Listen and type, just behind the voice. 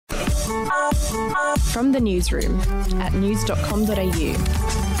From the newsroom at news.com.au.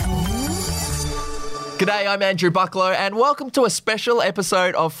 G'day, I'm Andrew Bucklow and welcome to a special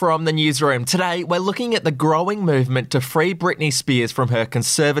episode of From the Newsroom. Today, we're looking at the growing movement to free Britney Spears from her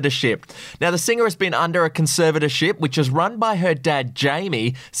conservatorship. Now, the singer has been under a conservatorship which is run by her dad,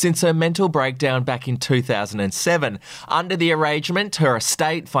 Jamie, since her mental breakdown back in 2007. Under the arrangement, her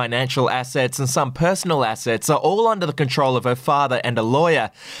estate, financial assets and some personal assets are all under the control of her father and a lawyer.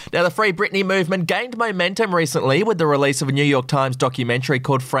 Now, the Free Britney movement gained momentum recently with the release of a New York Times documentary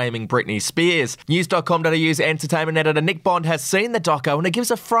called Framing Britney Spears. News.com.au's entertainment editor Nick Bond has seen the doco and it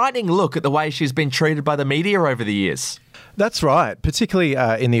gives a frightening look at the way she's been treated by the media over the years. That's right, particularly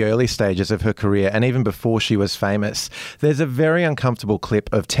in the early stages of her career and even before she was famous. There's a very uncomfortable clip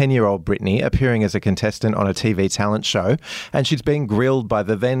of 10-year-old Britney appearing as a contestant on a TV talent show, and she's being grilled by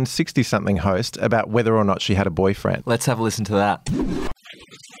the then 60-something host about whether or not she had a boyfriend. Let's have a listen to that.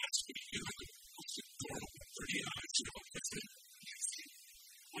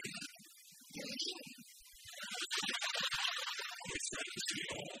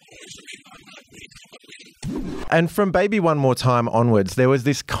 And from Baby One More Time onwards, there was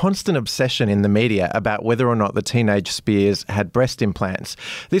this constant obsession in the media about whether or not the teenage Spears had breast implants.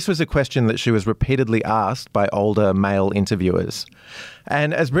 This was a question that she was repeatedly asked by older male interviewers.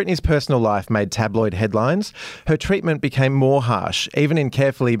 And as Britney's personal life made tabloid headlines, her treatment became more harsh, even in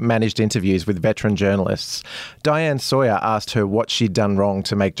carefully managed interviews with veteran journalists. Diane Sawyer asked her what she'd done wrong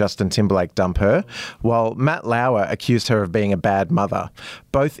to make Justin Timberlake dump her, while Matt Lauer accused her of being a bad mother.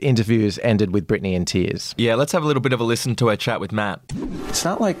 Both interviews ended with Britney in tears. Yeah, let's have a little bit of a listen to her chat with Matt. It's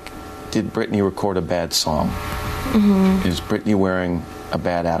not like, did Britney record a bad song? Mm-hmm. Is Britney wearing a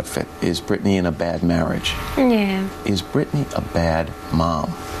bad outfit? Is Britney in a bad marriage? Yeah. Is Britney a bad mom?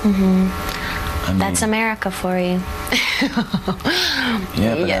 Mm-hmm. I mean, that's America for you.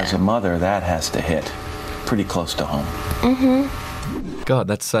 Yeah, but as a mother, that has to hit pretty close to home. Mm-hmm. God,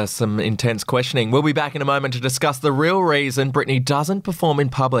 that's some intense questioning. We'll be back in a moment to discuss the real reason Britney doesn't perform in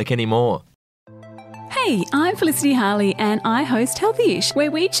public anymore. Hey, I'm Felicity Harley and I host Healthyish, where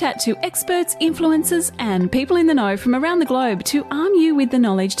we chat to experts, influencers and people in the know from around the globe to arm you with the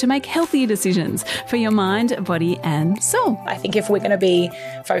knowledge to make healthier decisions for your mind, body and soul. I think if we're going to be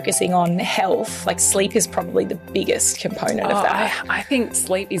focusing on health, like sleep is probably the biggest component of that. I think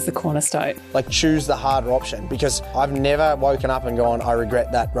sleep is the cornerstone. Like choose the harder option, because I've never woken up and gone, I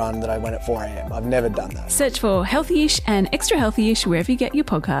regret that run that I went at 4 a.m. I've never done that. Search for Healthyish and Extra Healthyish wherever you get your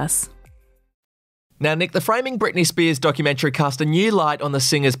podcasts. Now, Nick, the Framing Britney Spears documentary cast a new light on the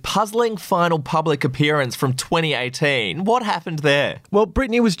singer's puzzling final public appearance from 2018. What happened there? Well,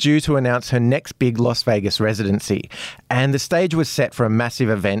 Britney was due to announce her next big Las Vegas residency, and the stage was set for a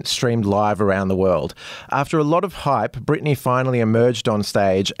massive event streamed live around the world. After a lot of hype, Britney finally emerged on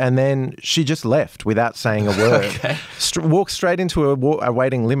stage, and then she just left without saying a word. Okay. Walked straight into a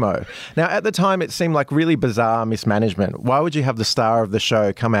waiting limo. Now, at the time, it seemed like really bizarre mismanagement. Why would you have the star of the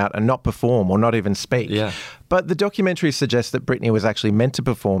show come out and not perform or not even speak? Yeah. But the documentary suggests that Britney was actually meant to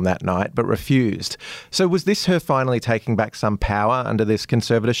perform that night but refused. So was this her finally taking back some power under this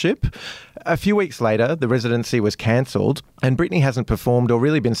conservatorship? A few weeks later, the residency was cancelled and Britney hasn't performed or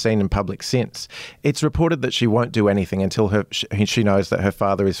really been seen in public since. It's reported that she won't do anything until she knows that her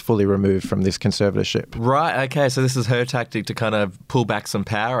father is fully removed from this conservatorship. Right, okay, so this is her tactic to kind of pull back some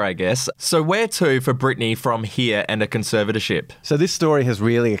power, I guess. So where to for Britney from here and a conservatorship? So this story has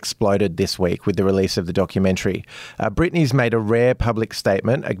really exploded this week with the release of the documentary. Britney's made a rare public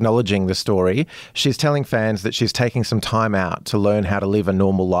statement acknowledging the story. She's telling fans that she's taking some time out to learn how to live a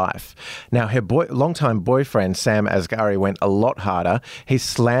normal life. Now, her longtime boyfriend, Sam Asghari, went a lot harder. He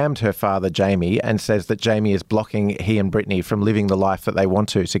slammed her father, Jamie, and says that Jamie is blocking he and Britney from living the life that they want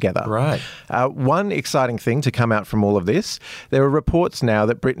to together. Right. One exciting thing to come out from all of this, there are reports now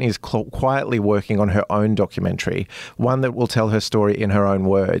that Britney's quietly working on her own documentary, one that will tell her story in her own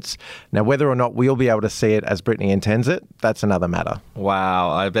words. Now, whether or not we'll be able to see it as Britney intends it, that's another matter.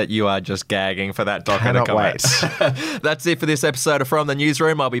 Wow, I bet you are just gagging for that doco Cannot to come wait. out. That's it for this episode of From the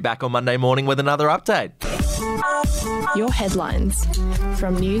Newsroom. I'll be back on Monday morning with another update. Your headlines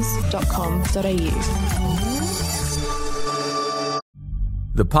from news.com.au.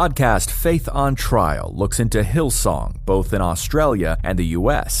 The podcast Faith on Trial looks into Hillsong, both in Australia and the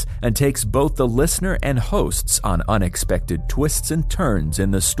US, and takes both the listener and hosts on unexpected twists and turns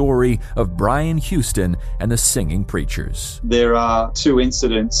in the story of Brian Houston and the Singing Preachers. There are 2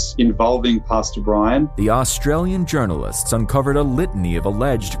 incidents involving Pastor Brian. The Australian journalists uncovered a litany of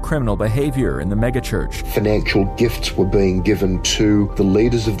alleged criminal behavior in the megachurch. Financial gifts were being given to the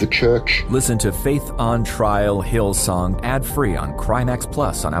leaders of the church. Listen to Faith on Trial Hillsong ad-free on Crimex Plus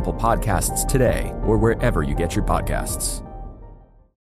Plus on Apple Podcasts today or wherever you get your podcasts.